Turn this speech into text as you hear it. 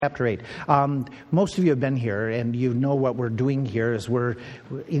Chapter 8. Most of you have been here, and you know what we're doing here is we're,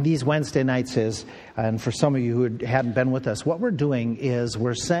 in these Wednesday nights and for some of you who hadn't been with us, what we're doing is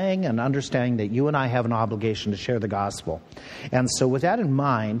we're saying and understanding that you and I have an obligation to share the gospel. And so with that in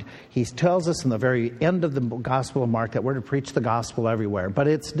mind, he tells us in the very end of the Gospel of Mark that we're to preach the gospel everywhere. But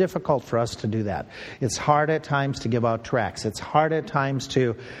it's difficult for us to do that. It's hard at times to give out tracts. It's hard at times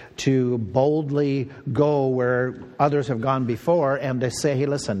to boldly go where others have gone before and to say, hey,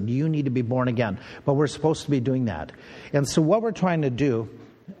 listen, you need to be born again. But we're supposed to be doing that. And so what we're trying to do,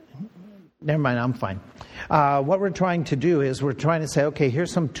 never mind, I'm fine. What we're trying to do is we're trying to say, okay,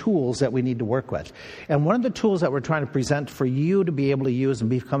 here's some tools that we need to work with. And one of the tools that we're trying to present for you to be able to use and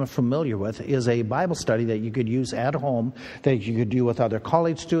become familiar with is a Bible study that you could use at home, that you could do with other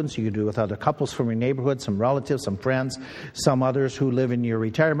college students, you could do with other couples from your neighborhood, some relatives, some friends, some others who live in your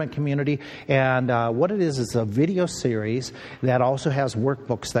retirement community. And what it is a video series that also has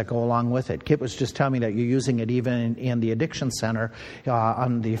workbooks that go along with it. Kit was just telling me that you're using it even in the addiction center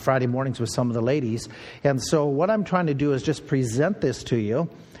on the Friday mornings with some of the ladies. And so what I'm trying to do is just present this to you.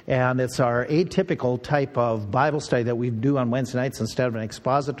 And it's our atypical type of Bible study that we do on Wednesday nights instead of an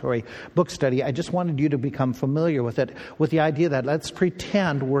expository book study. I just wanted you to become familiar with it, with the idea that let's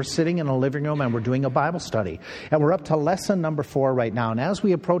pretend we're sitting in a living room and we're doing a Bible study. And we're up to lesson number 4 right now. And as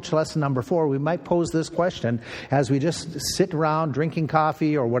we approach lesson number 4, we might pose this question as we just sit around drinking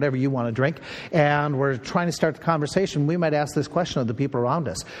coffee or whatever you want to drink, and we're trying to start the conversation. We might ask this question of the people around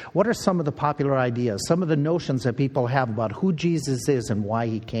us. What are some of the popular ideas, some of the notions that people have about who Jesus is and why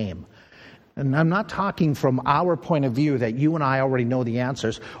he came? And I'm not talking from our point of view that you and I already know the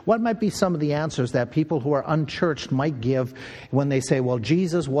answers. What might be some of the answers that people who are unchurched might give when they say, well,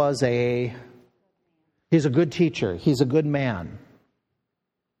 Jesus was he's a good teacher, he's a good man.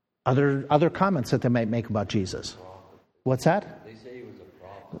 Other comments that they might make about Jesus. What's that? They say he was a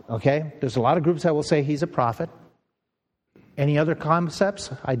prophet. Okay, there's a lot of groups that will say he's a prophet. Any other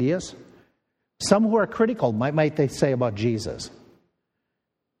concepts, ideas? Some who are critical, might they say about Jesus?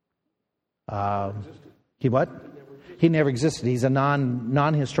 He what? He never existed. He's a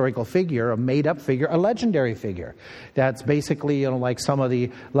non-historical figure, a made-up figure, a legendary figure. That's basically like some of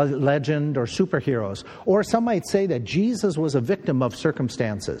the legend or superheroes. Or some might say that Jesus was a victim of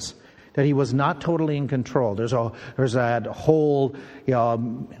circumstances, that he was not totally in control. There's that whole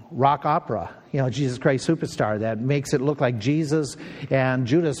rock opera, Jesus Christ Superstar, that makes it look like Jesus and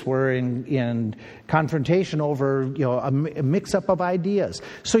Judas were in confrontation over a mix-up of ideas.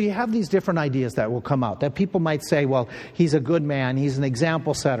 So you have these different ideas that will come out, that people might say, well, he's a good man, he's an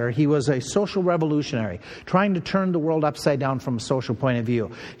example setter, he was a social revolutionary, trying to turn the world upside down from a social point of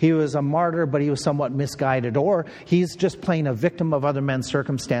view. He was a martyr, but he was somewhat misguided, or he's just plain a victim of other men's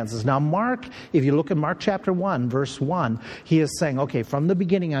circumstances. Now Mark, if you look at Mark chapter 1, verse 1, he is saying, okay, from the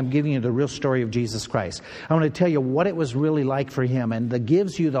beginning I'm giving you the real story of Jesus Christ. I want to tell you what it was really like for him, and that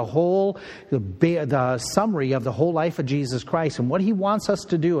gives you the summary of the whole life of Jesus Christ. And what he wants us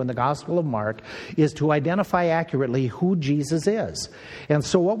to do in the Gospel of Mark is to identify accurately who Jesus is. And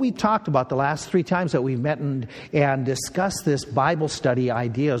so what we talked about the last 3 times that we've met and discussed this Bible study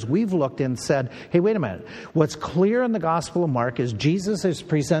ideas, we've looked and said, hey, wait a minute. What's clear in the Gospel of Mark is Jesus is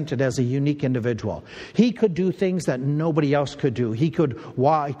presented as a unique individual. He could do things that nobody else could do. He could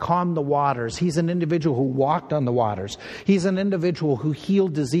calm the waters. He's an individual who walked on the waters. He's an individual who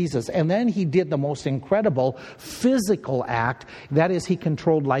healed diseases. And then he did the most incredible physical act. That is, he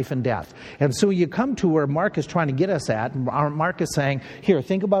controlled life and death. And so you come to where Mark is trying to get us at. Mark is saying, here,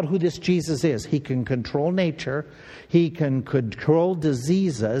 think about who this Jesus is. He can control nature. He can control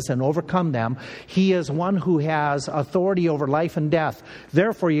diseases and overcome them. He is one who has authority over life and death.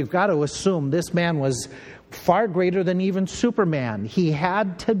 Therefore, you've got to assume this man was far greater than even Superman. He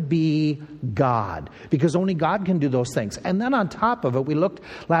had to be God, because only God can do those things. And then on top of it, we looked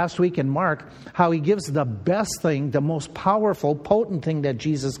last week in Mark how he gives the best thing, the most powerful, potent thing that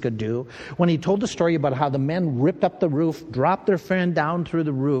Jesus could do when he told the story about how the men ripped up the roof, dropped their friend down through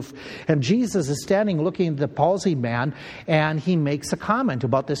the roof, and Jesus is standing looking at the palsied man, and he makes a comment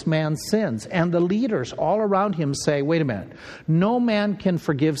about this man's sins. And the leaders all around him say, wait a minute, no man can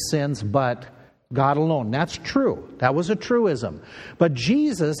forgive sins but God alone. That's true. That was a truism. But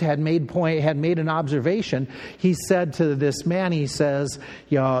Jesus had made an observation. He said to this man, he says,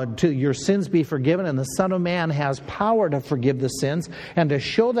 to your sins be forgiven, and the Son of Man has power to forgive the sins. And to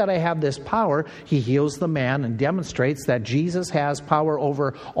show that I have this power, he heals the man and demonstrates that Jesus has power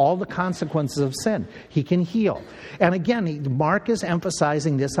over all the consequences of sin. He can heal. And again, Mark is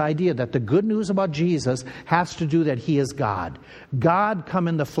emphasizing this idea that the good news about Jesus has to do that he is God. God come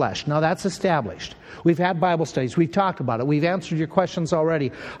in the flesh. Now that's established. established. We've had Bible studies. We've talked about it. We've answered your questions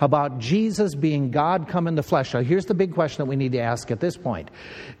already about Jesus being God come in the flesh. Now, here's the big question that we need to ask at this point.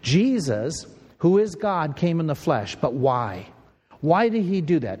 Jesus, who is God, came in the flesh, but why? Why did he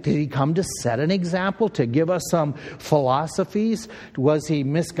do that? Did he come to set an example, to give us some philosophies? Was he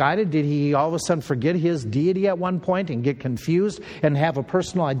misguided? Did he all of a sudden forget his deity at one point and get confused and have a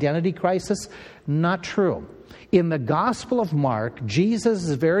personal identity crisis? Not true. In the Gospel of Mark, Jesus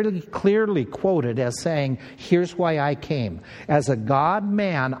is very clearly quoted as saying, here's why I came. As a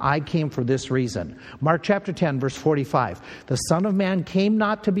God-man, I came for this reason. Mark chapter 10, verse 45. The Son of Man came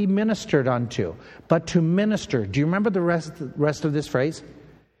not to be ministered unto, but to minister. Do you remember the rest of this phrase?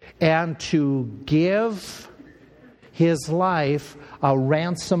 And to give his life a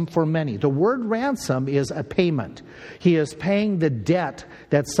ransom for many. The word ransom is a payment. He is paying the debt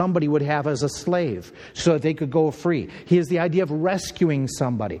that somebody would have as a slave so that they could go free. He has the idea of rescuing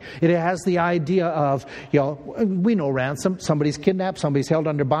somebody. It has the idea of, we know ransom. Somebody's kidnapped, somebody's held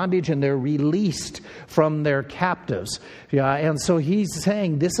under bondage, and they're released from their captives. And so he's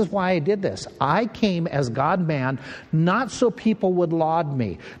saying, this is why I did this. I came as God-man, not so people would laud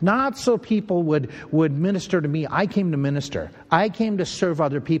me, not so people would minister to me. I came to minister. I came to serve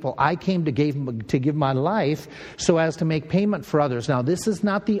other people. I came to give my life so as to make payment for others. Now, this is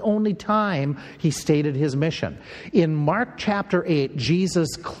not the only time he stated his mission. In Mark chapter 8,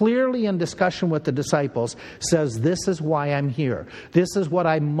 Jesus clearly in discussion with the disciples says, this is why I'm here. This is what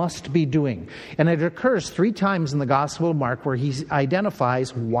I must be doing. And it occurs 3 times in the Gospel of Mark where he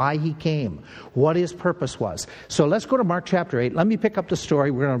identifies why he came, what his purpose was. So let's go to Mark chapter 8. Let me pick up the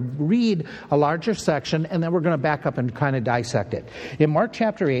story. We're going to read a larger section, and then we're going to back up and kind of dissect it. In Mark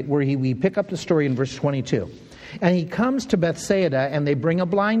chapter 8, where we pick up the story in verse 22. And he comes to Bethsaida, and they bring a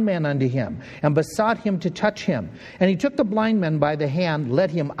blind man unto him, and besought him to touch him. And he took the blind man by the hand,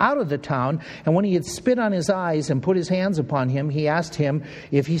 led him out of the town, and when he had spit on his eyes and put his hands upon him, he asked him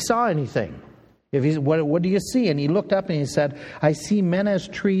if he saw anything. What do you see? And he looked up and he said, I see men as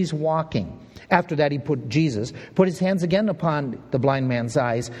trees walking. After that he put his hands again upon the blind man's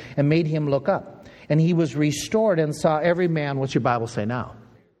eyes, and made him look up. And he was restored and saw every man. What's your Bible say now?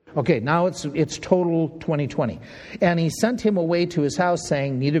 Okay, now it's total 2020. And he sent him away to his house,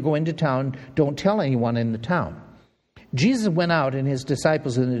 saying, neither go into town, don't tell anyone in the town. Jesus went out and his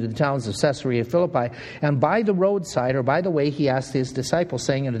disciples into the towns of Caesarea Philippi, and by the roadside or by the way he asked his disciples,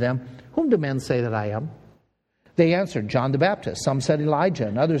 saying unto them, whom do men say that I am? They answered, John the Baptist. Some said Elijah,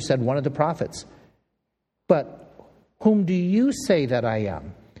 and others said one of the prophets. But whom do you say that I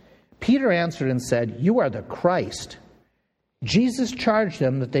am? Peter answered and said, you are the Christ. Jesus charged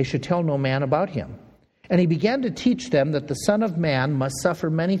them that they should tell no man about him. And he began to teach them that the Son of Man must suffer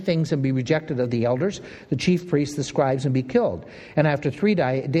many things and be rejected of the elders, the chief priests, the scribes, and be killed, and after 3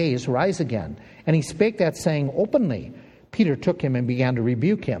 days rise again. And he spake that saying openly. Peter took him and began to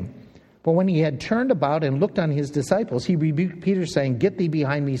rebuke him. But when he had turned about and looked on his disciples, he rebuked Peter, saying, get thee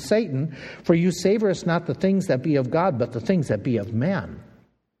behind me, Satan, for you savorest not the things that be of God, but the things that be of man.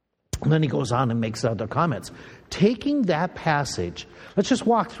 And then he goes on and makes other comments. Taking that passage, let's just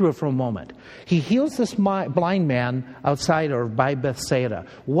walk through it for a moment. He heals this blind man outside or by Bethsaida.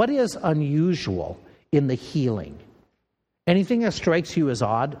 What is unusual in the healing? Anything that strikes you as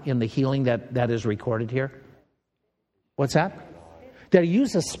odd in the healing that is recorded here? What's that? That he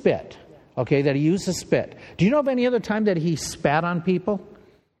used a spit. Okay, that he used a spit. Do you know of any other time that he spat on people?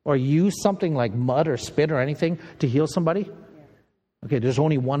 Or used something like mud or spit or anything to heal somebody? Okay, there's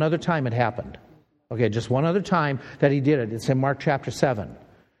only one other time it happened. Okay, just one other time that he did it. It's in Mark chapter 7.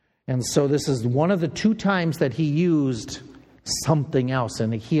 And so this is one of the 2 times that he used something else in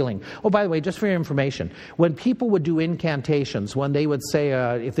the healing. Oh, by the way, just for your information, when people would do incantations, when they would say,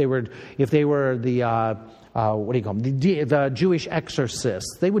 if they were the what do you call them? The Jewish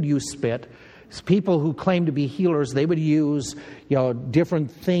exorcists, they would use spit. People who claim to be healers, they would use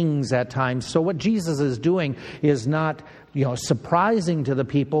different things at times. So what Jesus is doing is not surprising to the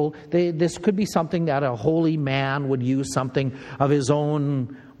people. This could be something that a holy man would use, something of his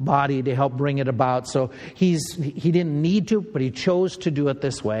own body to help bring it about. So he didn't need to, but he chose to do it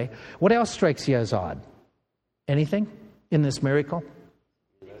this way. What else strikes you as odd? Anything in this miracle?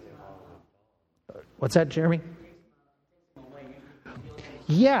 What's that, Jeremy?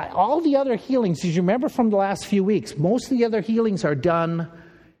 Yeah, all the other healings, as you remember from the last few weeks, most of the other healings are done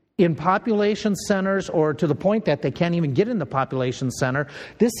in population centers or to the point that they can't even get in the population center.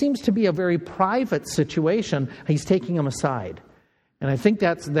 This seems to be a very private situation. He's taking them aside. And I think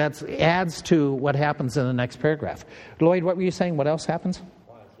that adds to what happens in the next paragraph. Lloyd, what were you saying? What else happens?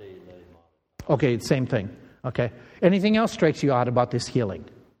 Okay, same thing. Okay. Anything else strikes you odd about this healing?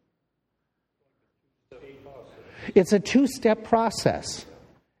 It's a two-step process.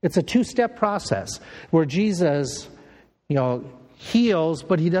 It's a two-step process where Jesus, heals,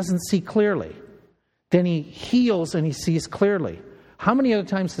 but he doesn't see clearly. Then he heals and he sees clearly. How many other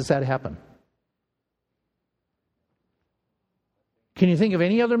times does that happen? Can you think of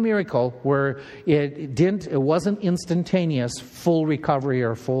any other miracle where it wasn't instantaneous full recovery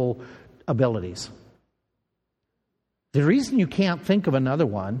or full abilities? The reason you can't think of another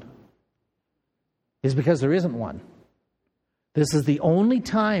one is because there isn't one. This is the only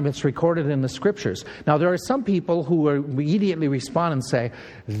time it's recorded in the Scriptures. Now, there are some people who immediately respond and say,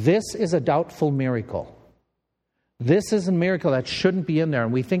 this is a doubtful miracle. This is a miracle that shouldn't be in there.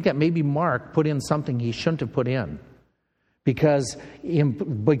 And we think that maybe Mark put in something he shouldn't have put in. Because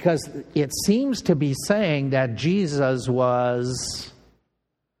it seems to be saying that Jesus was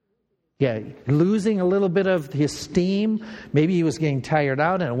losing a little bit of his steam. Maybe he was getting tired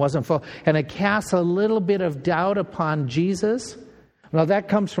out and it wasn't full. And it casts a little bit of doubt upon Jesus. Now that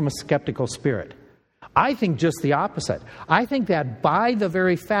comes from a skeptical spirit. I think just the opposite. I think that by the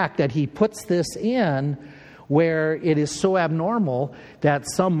very fact that he puts this in where it is so abnormal that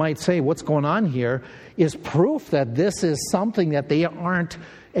some might say, what's going on here, is proof that this is something that they aren't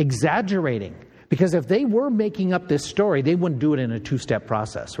exaggerating. Because if they were making up this story, they wouldn't do it in a two-step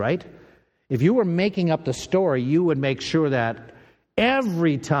process, right? If you were making up the story, you would make sure that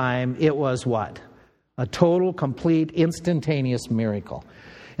every time it was what? A total, complete, instantaneous miracle.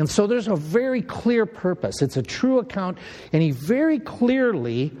 And so there's a very clear purpose. It's a true account, and he very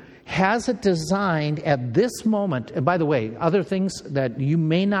clearly has it designed at this moment. And by the way, other things that you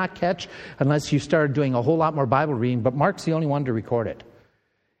may not catch unless you start doing a whole lot more Bible reading, but Mark's the only one to record it.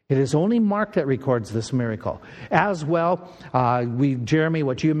 It is only Mark that records this miracle. As well, Jeremy,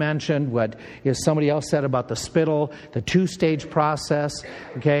 what you mentioned, what is somebody else said about the spittle, the two-stage process,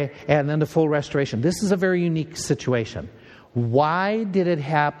 okay, and then the full restoration. This is a very unique situation. Why did it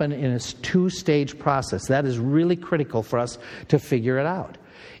happen in a two-stage process? That is really critical for us to figure it out.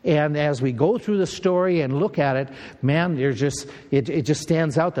 And as we go through the story and look at it, man, it just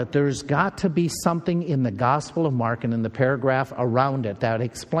stands out that there's got to be something in the Gospel of Mark and in the paragraph around it that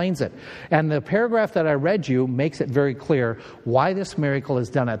explains it. And the paragraph that I read you makes it very clear why this miracle is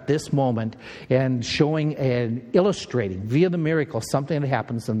done at this moment and showing and illustrating via the miracle something that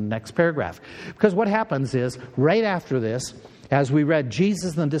happens in the next paragraph. Because what happens is, right after this, as we read,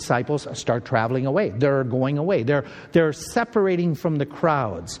 Jesus and the disciples start traveling away. They're going away. They're separating from the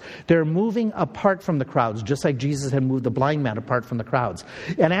crowds. They're moving apart from the crowds, just like Jesus had moved the blind man apart from the crowds.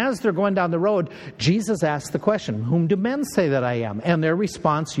 And as they're going down the road, Jesus asks the question, whom do men say that I am? And their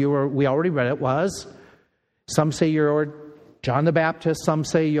response, we already read it, was, some say you're John the Baptist, some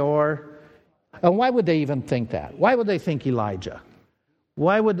say you're... And why would they even think that? Why would they think Elijah?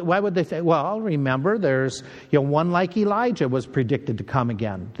 Why would they think? Well, remember, there's one like Elijah was predicted to come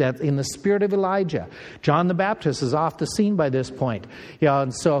again. That in the spirit of Elijah, John the Baptist is off the scene by this point.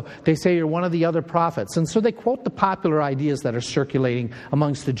 And so they say you're one of the other prophets, and so they quote the popular ideas that are circulating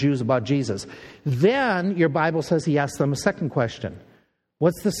amongst the Jews about Jesus. Then your Bible says he asks them a second question.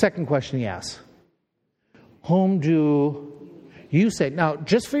 What's the second question he asks? Whom do you say? Now,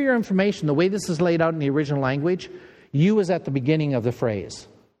 just for your information, the way this is laid out in the original language, you is at the beginning of the phrase.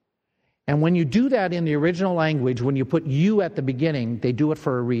 And when you do that in the original language, when you put you at the beginning, they do it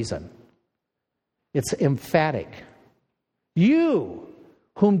for a reason. It's emphatic. You,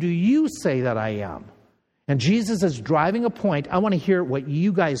 whom do you say that I am? And Jesus is driving a point. I want to hear what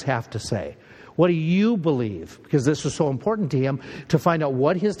you guys have to say. What do you believe? Because this was so important to him to find out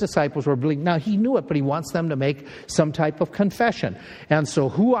what his disciples were believing. Now, he knew it, but he wants them to make some type of confession. And so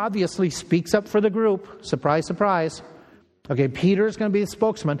who obviously speaks up for the group? Surprise, surprise. Okay, Peter is going to be the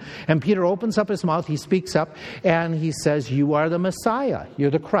spokesman. And Peter opens up his mouth, he speaks up, and he says, you are the Messiah.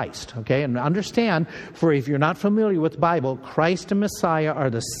 You're the Christ. Okay, and understand, for if you're not familiar with the Bible, Christ and Messiah are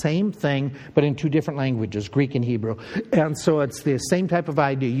the same thing, but in two different languages, Greek and Hebrew. And so it's the same type of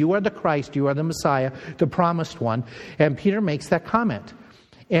idea. You are the Christ, you are the Messiah, the promised one. And Peter makes that comment.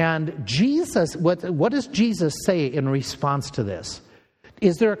 And Jesus, what does Jesus say in response to this?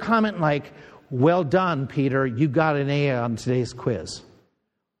 Is there a comment like, well done, Peter, you got an A on today's quiz?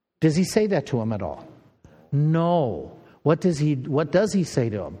 Does he say that to him at all? No. What does he say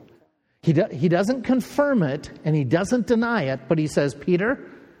to him? He doesn't confirm it and he doesn't deny it, but he says, Peter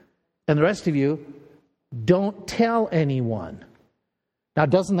and the rest of you, don't tell anyone. Now,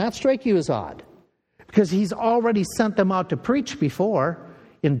 doesn't that strike you as odd? Because he's already sent them out to preach before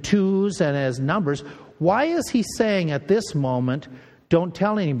in twos and as numbers. Why is he saying at this moment, don't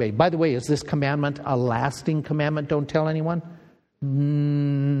tell anybody? By the way, is this commandment a lasting commandment? Don't tell anyone?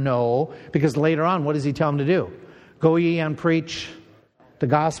 No. Because later on, what does he tell them to do? Go ye and preach the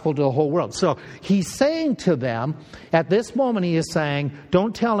gospel to the whole world. So he's saying to them, at this moment he is saying,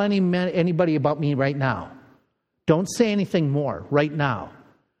 don't tell anybody about me right now. Don't say anything more right now.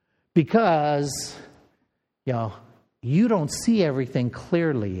 Because, you don't see everything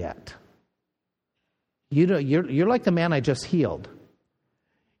clearly yet. You're like the man I just healed.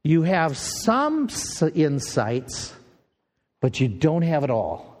 You have some insights, but you don't have it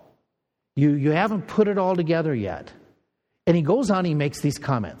all. You haven't put it all together yet. And he goes on, he makes these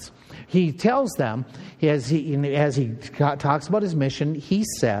comments. He tells them, as he talks about his mission, he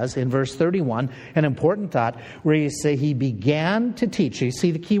says in verse 31, an important thought, where he say he began to teach. You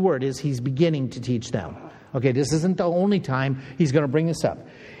see, the key word is he's beginning to teach them. Okay, this isn't the only time he's going to bring this up.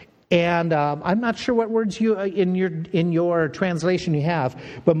 And I'm not sure what words you in your translation you have,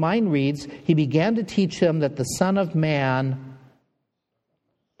 but mine reads, he began to teach them that the Son of Man...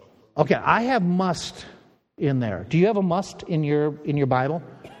 Okay, I have must in there. Do you have a must in your Bible?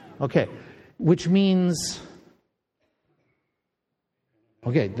 Okay, which means...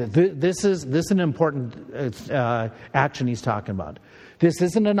 Okay, this is an important action he's talking about. This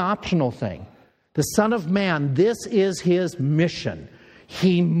isn't an optional thing. The Son of Man, this is his mission.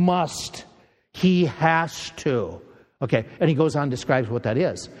 He must. He has to. Okay, and he goes on and describes what that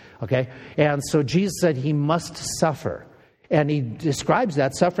is. Okay, and so Jesus said he must suffer. And he describes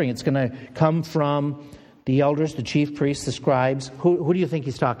that suffering. It's going to come from the elders, the chief priests, the scribes. Who do you think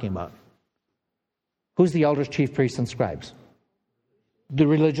he's talking about? Who's the elders, chief priests, and scribes? The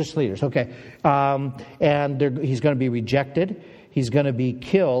religious leaders. Okay, and he's going to be rejected. He's going to be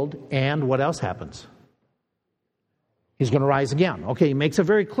killed. And what else happens? He's going to rise again. Okay, he makes it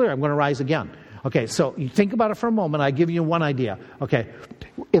very clear, I'm going to rise again. Okay, so you think about it for a moment. I give you one idea. Okay,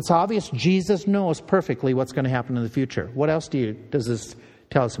 it's obvious Jesus knows perfectly what's going to happen in the future. What else does this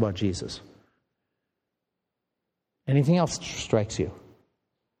tell us about Jesus? Anything else strikes you?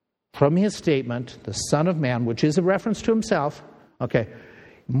 From his statement, the Son of Man, which is a reference to himself, okay,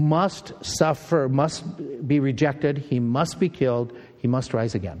 must suffer, must be rejected, he must be killed, he must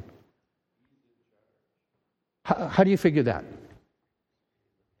rise again. How do you figure that?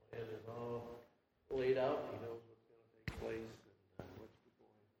 It is all laid out. He knows what's going to take place.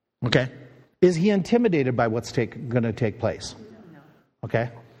 Okay. Is he intimidated by what's going to take place? No.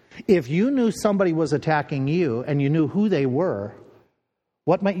 Okay. If you knew somebody was attacking you and you knew who they were,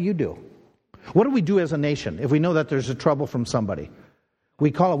 what might you do? What do we do as a nation if we know that there's a trouble from somebody?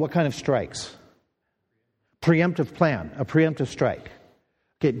 We call it what kind of strikes? Preemptive plan, a preemptive strike.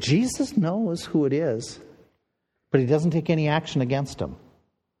 Okay, Jesus knows who it is, but he doesn't take any action against them.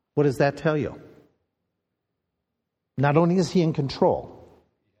 What does that tell you? Not only is he in control,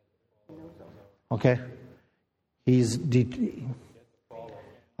 okay,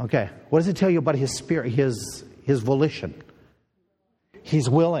 okay, what does it tell you about his spirit, his volition? He's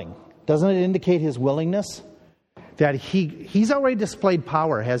willing. Doesn't it indicate his willingness? That he's already displayed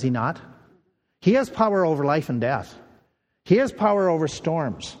power, has he not? He has power over life and death. He has power over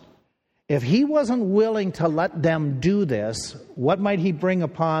storms. If he wasn't willing to let them do this, what might he bring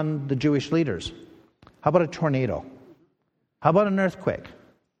upon the Jewish leaders? How about a tornado? How about an earthquake?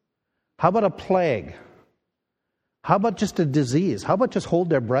 How about a plague? How about just a disease? How about just hold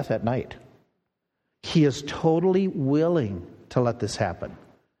their breath at night? He is totally willing to let this happen.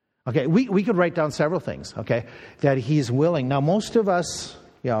 Okay, we could write down several things, okay, that he's willing. Now, most of us,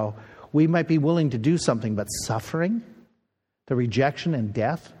 we might be willing to do something, but suffering, the rejection and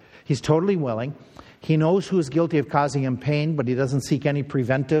death, he's totally willing. He knows who is guilty of causing him pain, but he doesn't seek any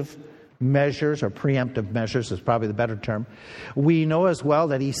preventive measures, or preemptive measures is probably the better term. We know as well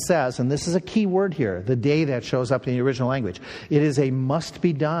that he says, and this is a key word here, the day that shows up in the original language, it is a must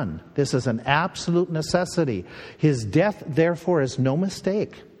be done. This is an absolute necessity. His death, therefore, is no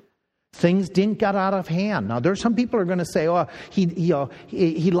mistake. Things didn't get out of hand. Now, there are some people who are going to say, oh,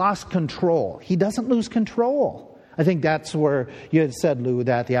 he lost control. He doesn't lose control. I think that's where you had said, Lou,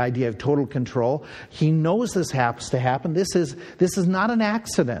 that the idea of total control. He knows this has to happen. This is not an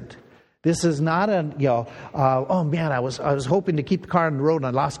accident. This is not oh man, I was hoping to keep the car on the road and I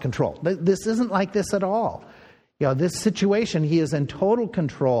lost control. This isn't like this at all. This situation, he is in total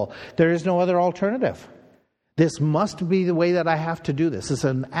control. There is no other alternative. This must be the way that I have to do this. It's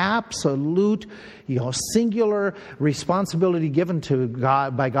an absolute, singular responsibility given to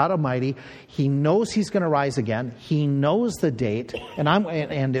God by God Almighty. He knows he's going to rise again. He knows the date.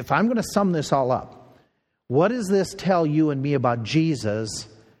 And if I'm going to sum this all up, what does this tell you and me about Jesus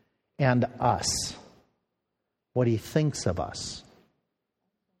and us? What he thinks of us.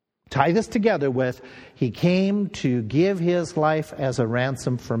 Tie this together with, he came to give his life as a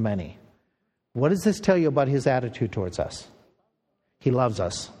ransom for many. What does this tell you about his attitude towards us? He loves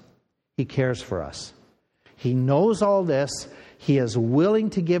us. He cares for us. He knows all this. He is willing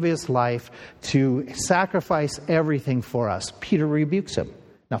to give his life to sacrifice everything for us. Peter rebukes him.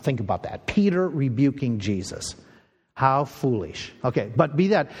 Now think about that. Peter rebuking Jesus. How foolish. Okay, but be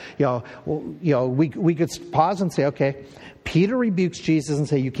that, we could pause and say, okay, Peter rebukes Jesus and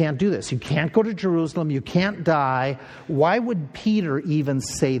say, you can't do this. You can't go to Jerusalem. You can't die. Why would Peter even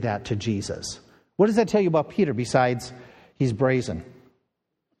say that to Jesus? What does that tell you about Peter besides he's brazen?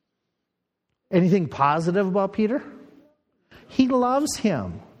 Anything positive about Peter? He loves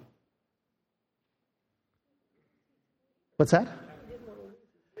him. What's that?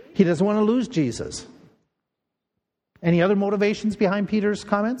 He doesn't want to lose Jesus. Any other motivations behind Peter's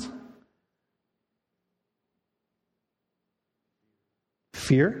comments?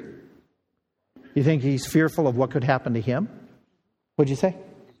 Fear? You think he's fearful of what could happen to him? What'd you say?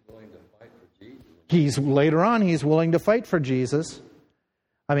 He's willing to fight for He's Jesus. willing to fight for Jesus.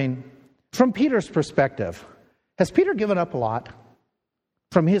 I mean, from Peter's perspective, has Peter given up a lot?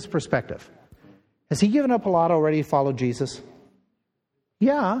 From his perspective, has he given up a lot already to follow Jesus?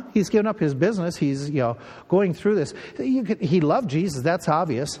 Yeah, he's given up his business. He's, going through this. He loved Jesus, that's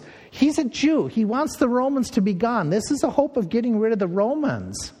obvious. He's a Jew. He wants the Romans to be gone. This is a hope of getting rid of the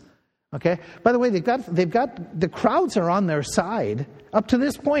Romans. Okay? By the way, they've got the crowds are on their side. Up to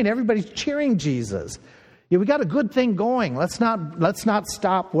this point, everybody's cheering Jesus. Yeah, we got a good thing going. Let's not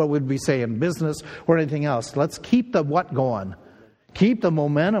stop what would we say in business or anything else. Let's keep the what going. Keep the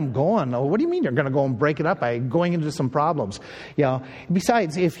momentum going. Oh, what do you mean you're going to go and break it up by going into some problems?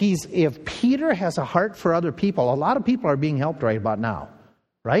 Besides, if Peter has a heart for other people, a lot of people are being helped right about now,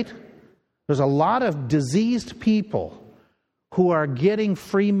 right? There's a lot of diseased people who are getting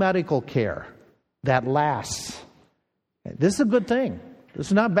free medical care that lasts. This is a good thing. This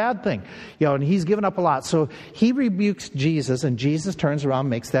is not a bad thing. And he's given up a lot. So he rebukes Jesus, and Jesus turns around and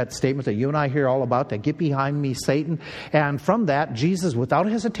makes that statement that you and I hear all about, that get behind me, Satan. And from that, Jesus, without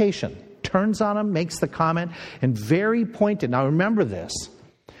hesitation, turns on him, makes the comment, and very pointed. Now remember this.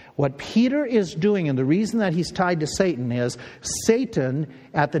 What Peter is doing, and the reason that he's tied to Satan is Satan,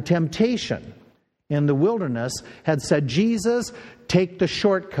 at the temptation in the wilderness, had said, Jesus, take the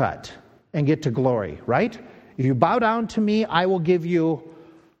shortcut and get to glory, right? If you bow down to me, I will give you...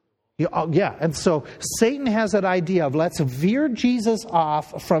 And so Satan has that idea of let's veer Jesus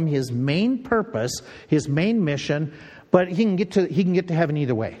off from his main purpose, his main mission, but he can get to heaven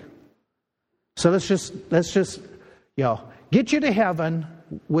either way. So let's just get you to heaven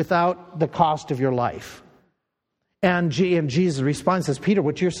without the cost of your life. And Jesus responds, says, Peter,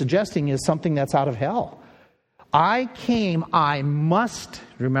 what you're suggesting is something that's out of hell. I must,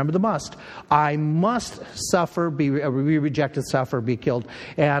 remember the must, I must suffer, be rejected, suffer, be killed,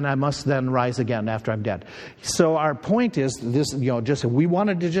 and I must then rise again after I'm dead. So our point is this, we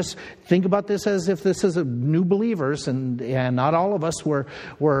wanted to just think about this as if this is new believers, and not all of us were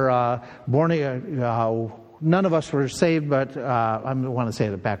born, none of us were saved, but I want to say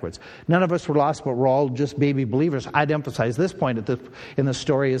it backwards. None of us were lost, but we're all just baby believers. I'd emphasize this point in the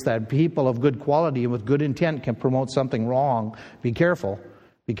story is that people of good quality and with good intent can promote something wrong. Be careful.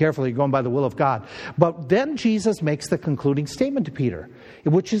 Be careful, you're going by the will of God. But then Jesus makes the concluding statement to Peter,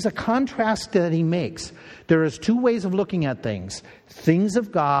 which is a contrast that he makes. There is two ways of looking at things. Things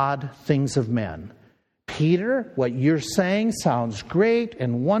of God, things of men. Peter, what you're saying sounds great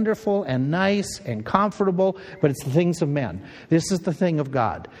and wonderful and nice and comfortable, but it's the things of men. This is the thing of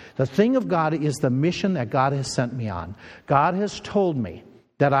God. The thing of God is the mission that God has sent me on. God has told me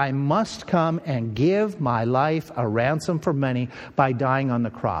that I must come and give my life a ransom for many by dying on the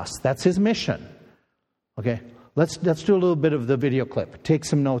cross. That's his mission. Okay, let's do a little bit of the video clip. Take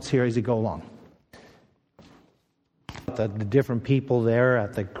some notes here as you go along. The different people there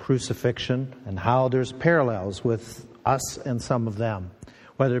at the crucifixion and how there's parallels with us and some of them,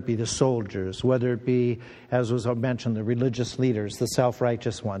 whether it be the soldiers, whether it be, as was mentioned, the religious leaders, the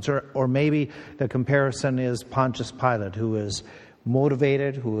self-righteous ones, or maybe the comparison is Pontius Pilate, who is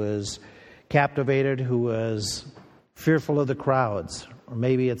motivated, who is captivated, who is fearful of the crowds, or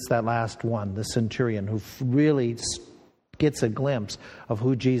maybe it's that last one, the centurion, who really gets a glimpse of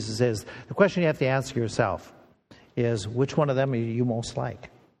who Jesus is. The question you have to ask yourself is, which one of them are you most like?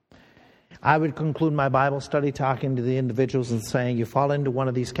 I would conclude my Bible study talking to the individuals and saying, you fall into one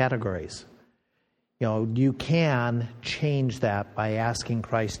of these categories. You can change that by asking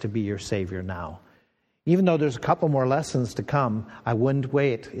Christ to be your Savior now. Even though there's a couple more lessons to come, I wouldn't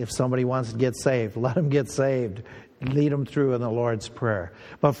wait. If somebody wants to get saved, let them get saved. Lead them through in the Lord's Prayer.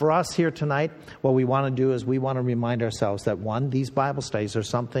 But for us here tonight, what we want to do is we want to remind ourselves that, one, these Bible studies are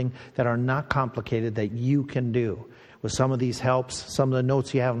something that are not complicated, that you can do. With some of these helps, some of the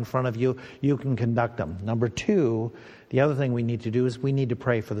notes you have in front of you, you can conduct them. Number two, the other thing we need to do is we need to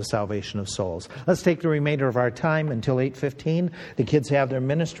pray for the salvation of souls. Let's take the remainder of our time until 8:15. The kids have their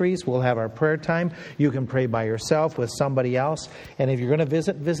ministries. We'll have our prayer time. You can pray by yourself with somebody else. And if you're going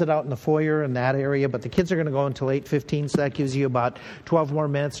to visit out in the foyer in that area. But the kids are going to go until 8:15, so that gives you about 12 more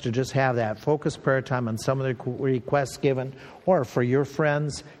minutes to just have that focused prayer time on some of the requests given, or for your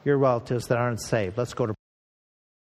friends, your relatives that aren't saved. Let's go to